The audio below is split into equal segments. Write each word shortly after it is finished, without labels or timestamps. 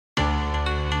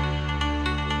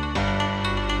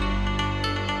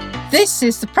This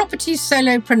is the Property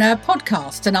Solopreneur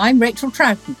podcast, and I'm Rachel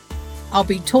Troughton. I'll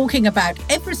be talking about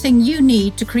everything you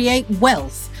need to create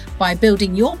wealth by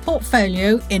building your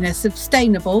portfolio in a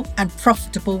sustainable and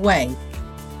profitable way.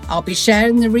 I'll be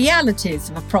sharing the realities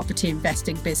of a property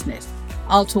investing business.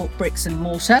 I'll talk bricks and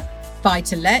mortar,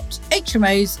 buy-to-let,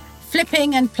 HMOs,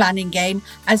 flipping and planning game,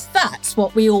 as that's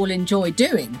what we all enjoy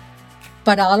doing.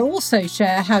 But I'll also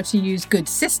share how to use good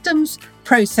systems,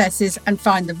 processes, and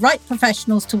find the right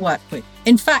professionals to work with.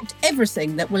 In fact,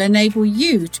 everything that will enable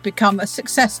you to become a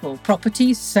successful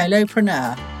property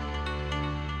solopreneur.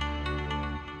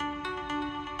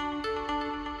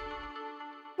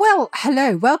 Well,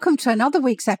 hello. Welcome to another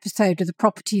week's episode of the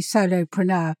Property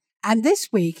Solopreneur. And this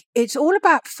week, it's all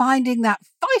about finding that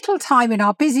vital time in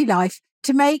our busy life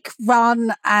to make,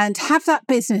 run, and have that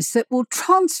business that will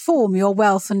transform your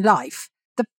wealth and life.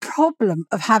 The problem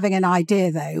of having an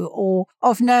idea, though, or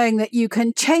of knowing that you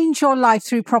can change your life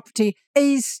through property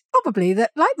is probably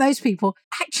that, like most people,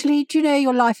 actually, do you know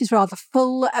your life is rather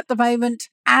full at the moment,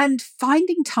 and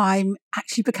finding time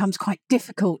actually becomes quite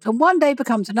difficult. And one day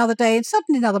becomes another day, and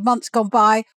suddenly another month's gone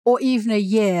by, or even a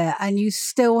year, and you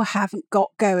still haven't got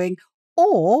going.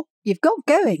 Or you've got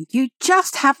going, you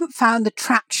just haven't found the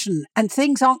traction and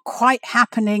things aren't quite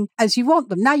happening as you want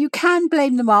them. Now, you can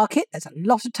blame the market. There's a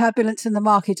lot of turbulence in the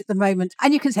market at the moment.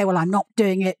 And you can say, well, I'm not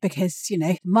doing it because,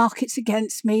 the market's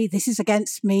against me. This is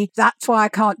against me. That's why I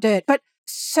can't do it. But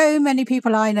so many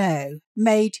people I know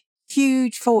made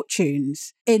huge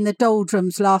fortunes in the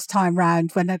doldrums last time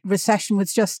round when a recession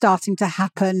was just starting to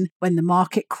happen, when the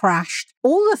market crashed.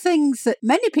 All the things that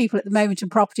many people at the moment in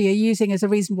property are using as a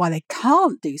reason why they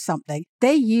can't do something,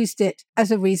 they used it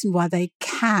as a reason why they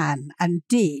can and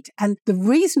did. And the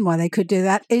reason why they could do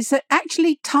that is that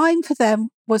actually time for them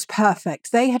was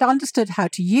perfect. They had understood how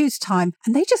to use time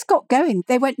and they just got going.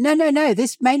 They went, no,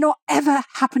 this may not ever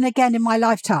happen again in my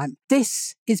lifetime.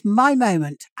 This is my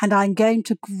moment and I'm going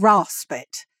to grasp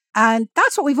it. And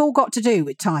that's what we've all got to do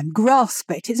with time, grasp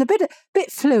it. It's a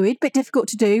bit fluid, bit difficult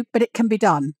to do, but it can be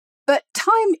done. But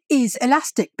time is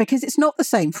elastic because it's not the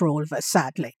same for all of us,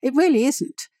 sadly. It really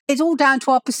isn't. It's all down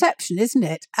to our perception, isn't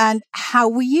it? And how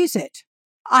we use it.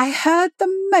 I heard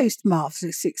the most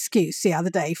marvellous excuse the other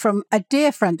day from a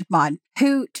dear friend of mine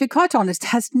who, to be quite honest,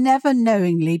 has never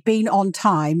knowingly been on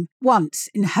time once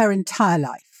in her entire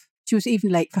life. She was even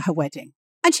late for her wedding.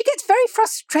 And she gets very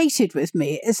frustrated with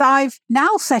me as I've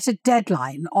now set a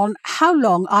deadline on how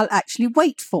long I'll actually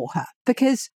wait for her.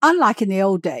 Because unlike in the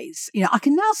old days, I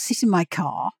can now sit in my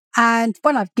car and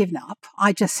when I've given up,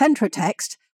 I just send her a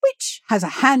text, which has a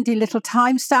handy little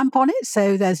timestamp on it,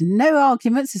 so there's no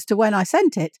arguments as to when I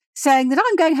sent it, saying that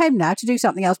I'm going home now to do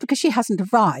something else because she hasn't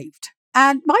arrived.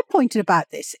 And my point about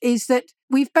this is that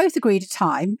we've both agreed a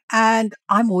time and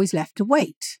I'm always left to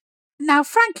wait. Now,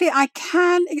 frankly, I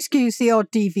can excuse the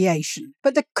odd deviation,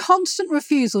 but the constant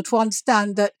refusal to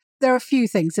understand that there are a few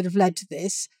things that have led to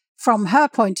this, from her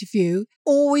point of view,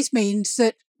 always means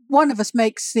that one of us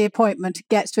makes the appointment,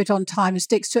 gets to it on time and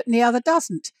sticks to it, and the other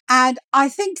doesn't. And I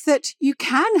think that you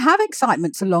can have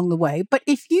excitements along the way, but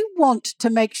if you want to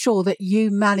make sure that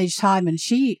you manage time, and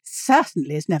she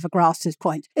certainly has never grasped this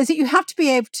point, is that you have to be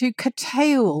able to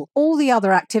curtail all the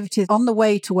other activities on the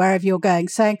way to wherever you're going,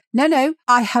 saying, no,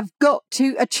 I have got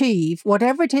to achieve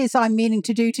whatever it is I'm meaning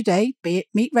to do today, be it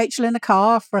meet Rachel in a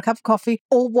car for a cup of coffee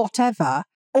or whatever.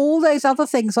 All those other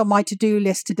things on my to-do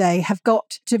list today have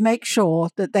got to make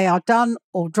sure that they are done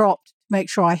or dropped to make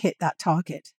sure I hit that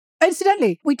target.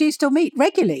 Incidentally, we do still meet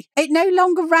regularly. It no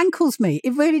longer rankles me.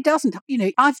 It really doesn't.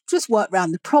 I've just worked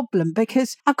around the problem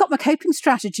because I've got my coping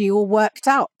strategy all worked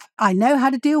out. I know how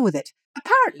to deal with it.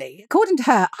 Apparently, according to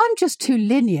her, I'm just too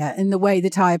linear in the way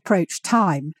that I approach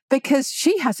time because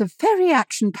she has a very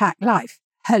action-packed life.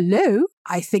 Hello?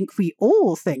 I think we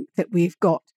all think that we've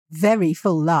got very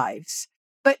full lives.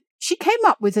 She came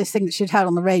up with this thing that she'd heard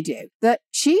on the radio, that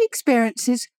she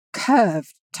experiences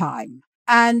curved time.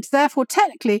 And therefore,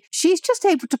 technically, she's just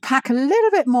able to pack a little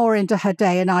bit more into her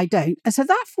day and I don't. And so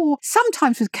therefore,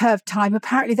 sometimes with curved time,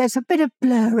 apparently there's a bit of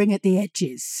blurring at the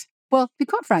edges. Well, to be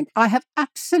quite frank, I have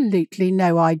absolutely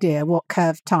no idea what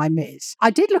curved time is.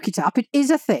 I did look it up. It is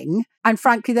a thing. And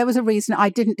frankly, there was a reason I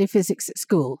didn't do physics at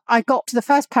school. I got to the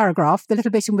first paragraph, the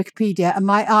little bit in Wikipedia, and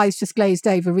my eyes just glazed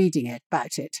over reading it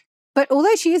about it. But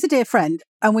although she is a dear friend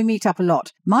and we meet up a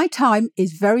lot, my time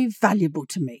is very valuable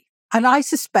to me. And I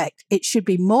suspect it should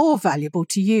be more valuable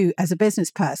to you as a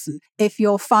business person if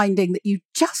you're finding that you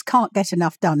just can't get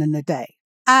enough done in a day.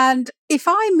 And if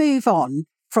I move on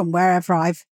from wherever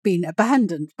I've been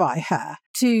abandoned by her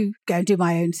to go and do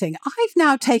my own thing, I've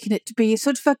now taken it to be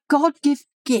sort of a God-given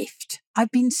gift.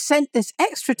 I've been sent this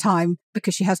extra time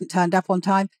because she hasn't turned up on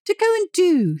time to go and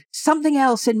do something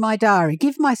else in my diary,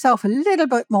 give myself a little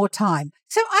bit more time.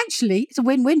 So actually, it's a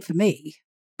win-win for me.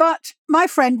 But my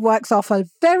friend works off a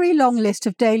very long list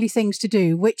of daily things to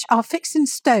do, which are fixed in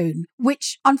stone,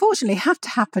 which unfortunately have to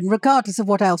happen regardless of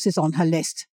what else is on her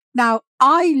list. Now,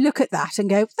 I look at that and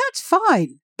go, that's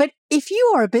fine. But if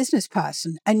you are a business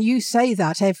person and you say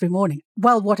that every morning,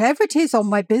 well, whatever it is on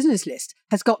my business list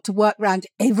has got to work around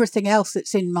everything else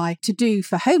that's in my to-do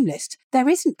for home list, there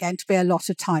isn't going to be a lot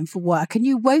of time for work and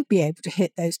you won't be able to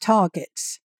hit those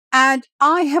targets. And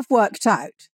I have worked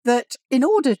out that in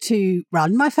order to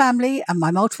run my family and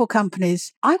my multiple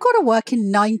companies, I've got to work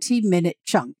in 90-minute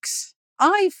chunks.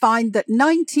 I find that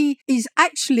 90 is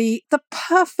actually the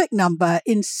perfect number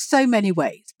in so many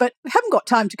ways, but we haven't got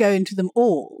time to go into them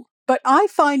all. But I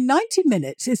find 90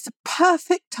 minutes is the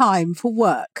perfect time for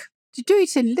work, to do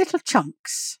it in little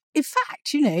chunks. In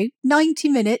fact, 90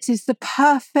 minutes is the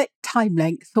perfect time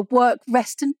length for work,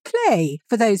 rest and play,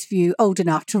 for those of you old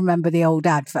enough to remember the old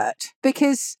advert.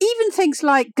 Because even things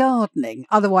like gardening,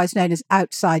 otherwise known as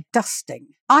outside dusting,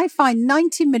 I find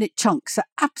 90-minute chunks are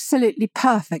absolutely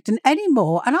perfect, and any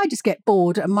more, and I just get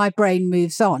bored and my brain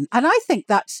moves on. And I think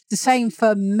that's the same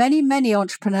for many, many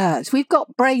entrepreneurs. We've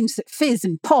got brains that fizz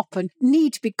and pop and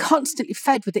need to be constantly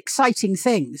fed with exciting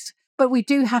things. But we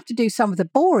do have to do some of the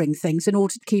boring things in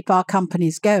order to keep our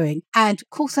companies going. And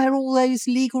of course, there are all those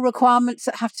legal requirements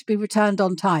that have to be returned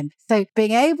on time. So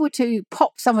being able to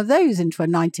pop some of those into a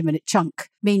 90-minute chunk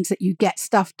means that you get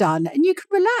stuff done and you can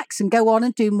relax and go on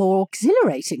and do more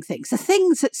exhilarating things, the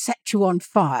things that set you on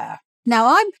fire.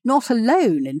 Now, I'm not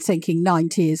alone in thinking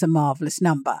 90 is a marvellous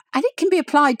number, and it can be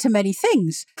applied to many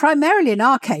things. Primarily in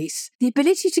our case, the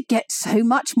ability to get so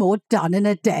much more done in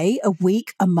a day, a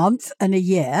week, a month, and a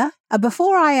year. And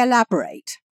before I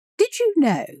elaborate, did you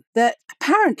know that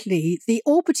apparently the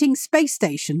orbiting space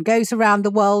station goes around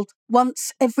the world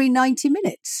once every 90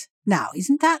 minutes? Now,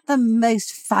 isn't that the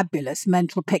most fabulous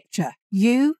mental picture?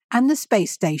 You and the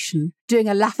space station doing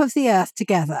a lap of the Earth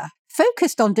together,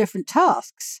 focused on different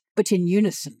tasks, but in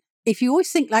unison. If you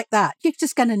always think like that, you're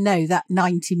just going to know that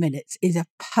 90 minutes is a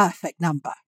perfect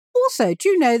number. Also, do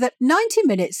you know that 90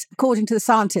 minutes, according to the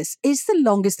scientists, is the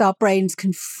longest our brains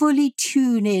can fully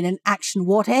tune in and action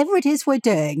whatever it is we're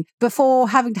doing before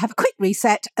having to have a quick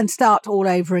reset and start all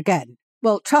over again?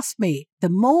 Well, trust me, the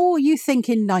more you think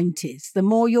in 90s, the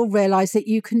more you'll realise that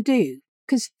you can do.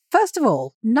 Because first of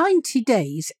all, 90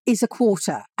 days is a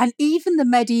quarter, and even the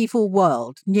medieval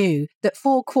world knew that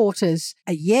 4 quarters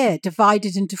a year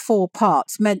divided into 4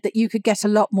 parts meant that you could get a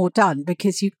lot more done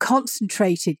because you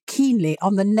concentrated keenly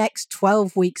on the next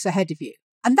 12 weeks ahead of you.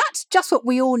 And that's just what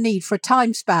we all need for a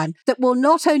time span that will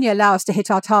not only allow us to hit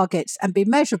our targets and be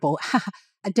measurable,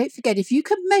 and don't forget, if you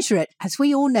can measure it, as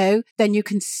we all know, then you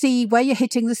can see where you're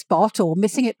hitting the spot or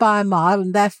missing it by a mile,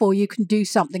 and therefore you can do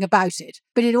something about it.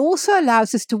 But it also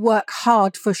allows us to work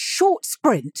hard for a short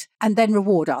sprint and then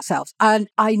reward ourselves. And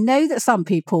I know that some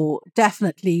people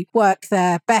definitely work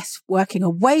their best working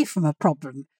away from a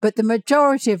problem, but the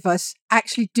majority of us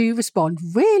actually do respond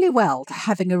really well to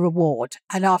having a reward.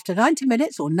 And after 90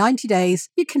 minutes or 90 days,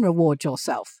 you can reward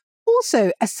yourself.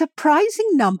 Also, a surprising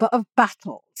number of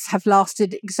battles have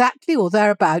lasted exactly or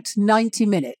thereabouts 90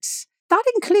 minutes. That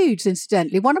includes,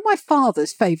 incidentally, one of my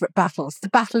father's favourite battles, the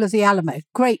Battle of the Alamo.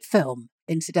 Great film,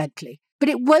 incidentally. But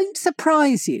it won't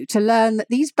surprise you to learn that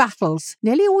these battles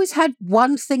nearly always had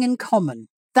one thing in common.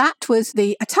 That was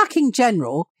the attacking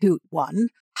general, who won,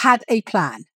 had a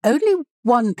plan. Only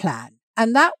one plan.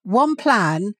 And that one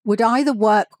plan would either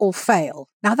work or fail.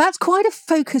 Now, that's quite a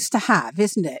focus to have,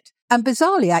 isn't it? And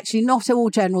bizarrely, actually, not all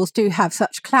generals do have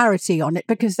such clarity on it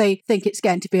because they think it's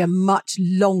going to be a much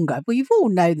longer. Well, you've all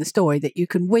known the story that you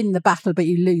can win the battle, but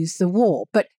you lose the war.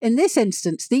 But in this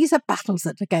instance, these are battles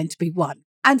that are going to be won.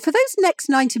 And for those next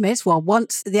 90 minutes, well,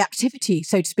 once the activity,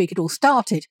 so to speak, had all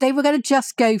started, they were going to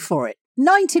just go for it.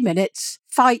 90 minutes,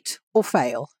 fight or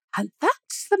fail. And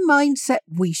that's the mindset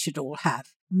we should all have.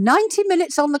 90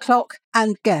 minutes on the clock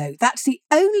and go. That's the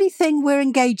only thing we're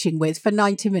engaging with for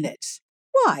 90 minutes.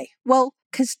 Why? Well,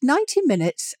 because 90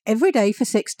 minutes every day for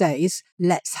 6 days,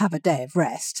 let's have a day of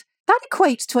rest. That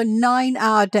equates to a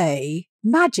 9-hour day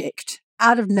magicked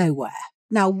out of nowhere.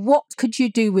 Now, what could you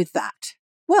do with that?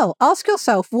 Well, ask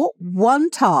yourself what one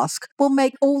task will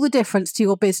make all the difference to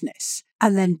your business,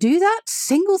 and then do that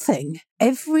single thing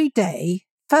every day,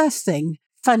 first thing,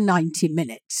 for 90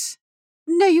 minutes.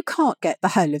 No, you can't get the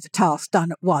whole of the task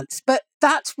done at once, but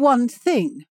that's one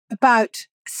thing about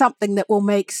something that will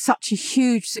make such a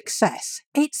huge success.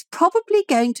 It's probably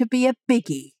going to be a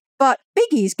biggie, But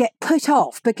biggies get put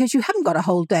off because you haven't got a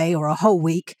whole day or a whole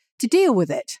week to deal with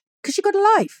it because you've got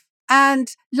a life. And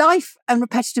life and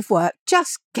repetitive work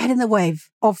just get in the way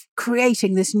of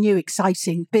creating this new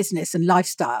exciting business and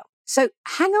lifestyle. So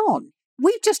hang on.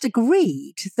 We've just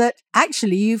agreed that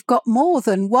actually you've got more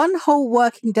than one whole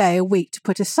working day a week to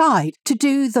put aside to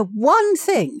do the one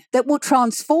thing that will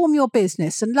transform your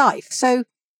business and life. So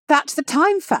that's the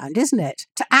time found, isn't it?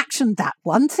 To action that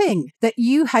one thing that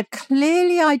you had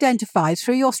clearly identified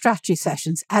through your strategy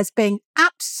sessions as being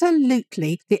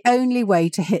absolutely the only way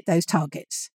to hit those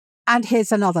targets. And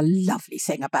here's another lovely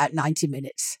thing about 90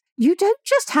 minutes. You don't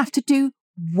just have to do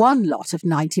one lot of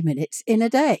 90 minutes in a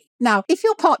day. Now, if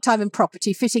you're part-time in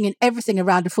property, fitting in everything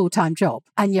around a full-time job,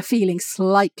 and you're feeling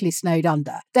slightly snowed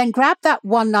under, then grab that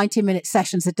 90-minute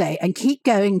sessions a day and keep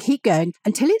going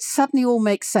until it suddenly all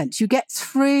makes sense. You get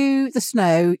through the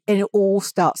snow and it all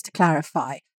starts to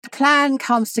clarify. The plan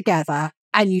comes together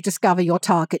and you discover your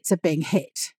targets are being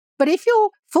hit. But if you're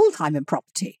full-time in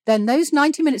property, then those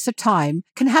 90 minutes of time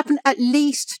can happen at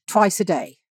least twice a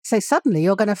day. So suddenly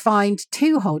you're going to find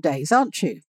 2 whole days, aren't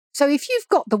you? So if you've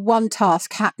got the one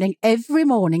task happening every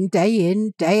morning, day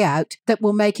in, day out, that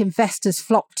will make investors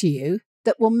flock to you,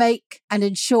 that will make and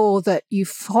ensure that you've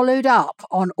followed up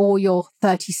on all your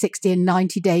 30, 60 and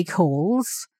 90-day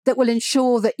calls, that will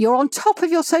ensure that you're on top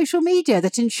of your social media,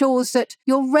 that ensures that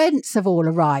your rents have all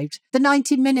arrived, the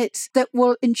 90 minutes that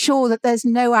will ensure that there's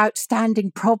no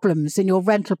outstanding problems in your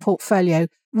rental portfolio,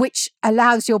 which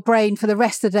allows your brain for the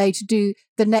rest of the day to do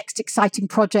the next exciting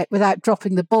project without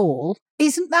dropping the ball.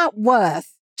 Isn't that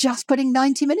worth just putting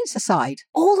 90 minutes aside?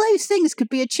 All those things could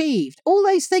be achieved. All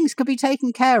those things could be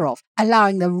taken care of,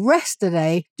 allowing the rest of the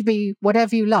day to be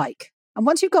whatever you like. And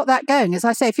once you've got that going, as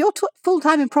I say, if you're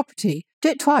full-time in property, do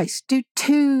it twice. Do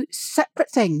 2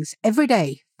 separate things every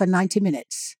day for 90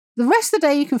 minutes. The rest of the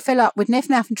day you can fill up with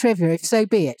niff-naff and trivia if so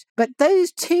be it. But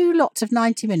those 2 lots of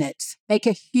 90 minutes make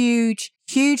a huge,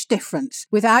 huge difference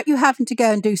without you having to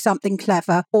go and do something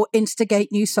clever or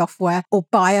instigate new software or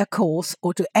buy a course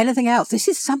or do anything else. This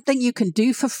is something you can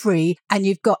do for free, and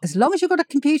you've got, as long as you've got a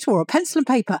computer or a pencil and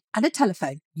paper and a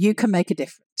telephone, you can make a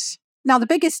difference. Now, the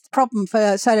biggest problem for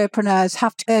solopreneurs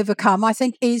have to overcome, I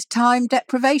think, is time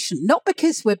deprivation. Not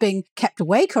because we're being kept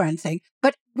awake or anything,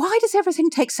 but why does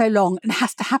everything take so long and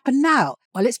has to happen now?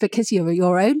 Well, it's because you're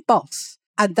your own boss.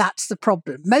 And that's the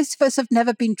problem. Most of us have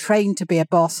never been trained to be a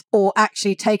boss or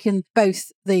actually taken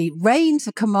both the reins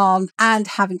of command and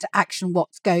having to action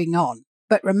what's going on.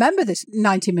 But remember this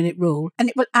 90-minute rule, and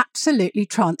it will absolutely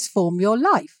transform your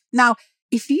life. Now,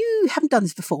 if you haven't done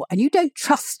this before and you don't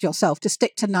trust yourself to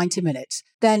stick to 90 minutes,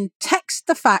 then text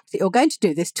the fact that you're going to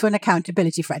do this to an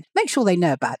accountability friend. Make sure they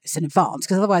know about this in advance,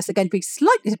 because otherwise they're going to be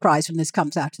slightly surprised when this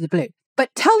comes out of the blue.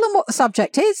 But tell them what the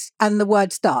subject is and the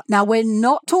word start. Now, we're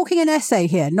not talking an essay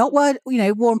here, not word,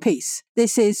 War and Peace.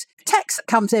 This is text that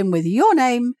comes in with your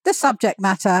name, the subject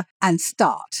matter, and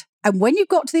start. And when you've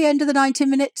got to the end of the 90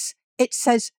 minutes, it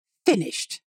says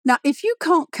finished. Now, if you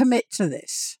can't commit to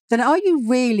this, then are you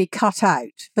really cut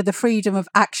out for the freedom of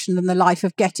action and the life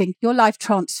of getting your life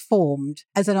transformed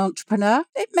as an entrepreneur?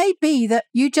 It may be that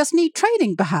you just need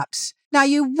training, perhaps. Now,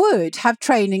 you would have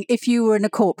training if you were in a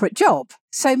corporate job.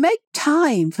 So make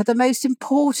time for the most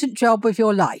important job of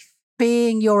your life,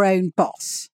 being your own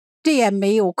boss. DM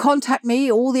me or contact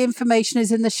me. All the information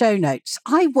is in the show notes.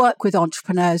 I work with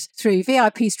entrepreneurs through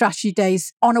VIP strategy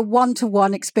days on a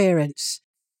one-to-one experience,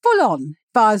 full on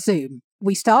via Zoom.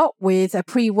 We start with a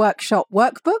pre-workshop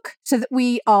workbook so that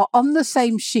we are on the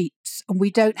same sheets and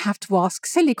we don't have to ask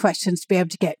silly questions to be able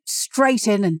to get straight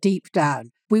in and deep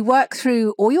down. We work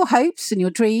through all your hopes and your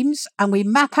dreams, and we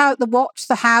map out the what,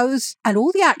 the hows, and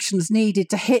all the actions needed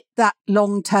to hit that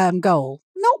long-term goal.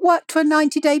 Not worked to a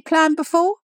 90-day plan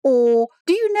before? Or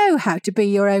do you know how to be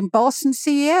your own boss and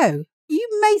CEO? You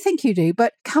may think you do,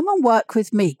 but come and work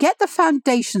with me. Get the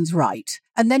foundations right,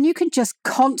 and then you can just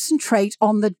concentrate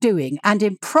on the doing. And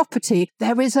in property,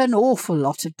 there is an awful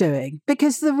lot of doing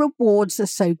because the rewards are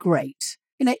so great.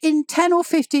 In 10 or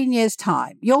 15 years'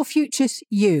 time, your future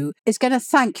you is going to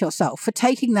thank yourself for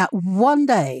taking that one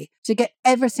day to get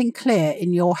everything clear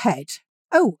in your head.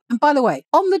 Oh, and by the way,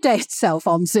 on the day itself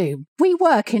on Zoom, we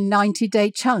work in 90-day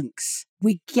chunks.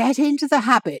 We get into the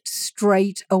habit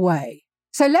straight away.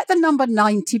 So let the number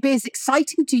 90 be as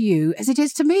exciting to you as it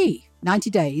is to me. 90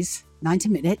 days, 90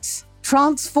 minutes.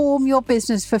 Transform your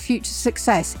business for future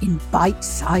success in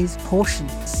bite-sized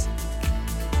portions.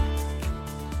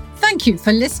 Thank you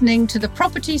for listening to the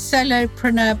Property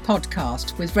Solopreneur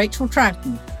podcast with Rachel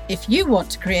Troughton. If you want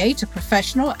to create a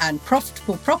professional and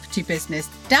profitable property business,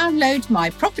 download my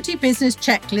property business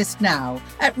checklist now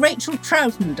at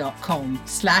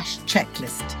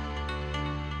racheltroughton.com/checklist.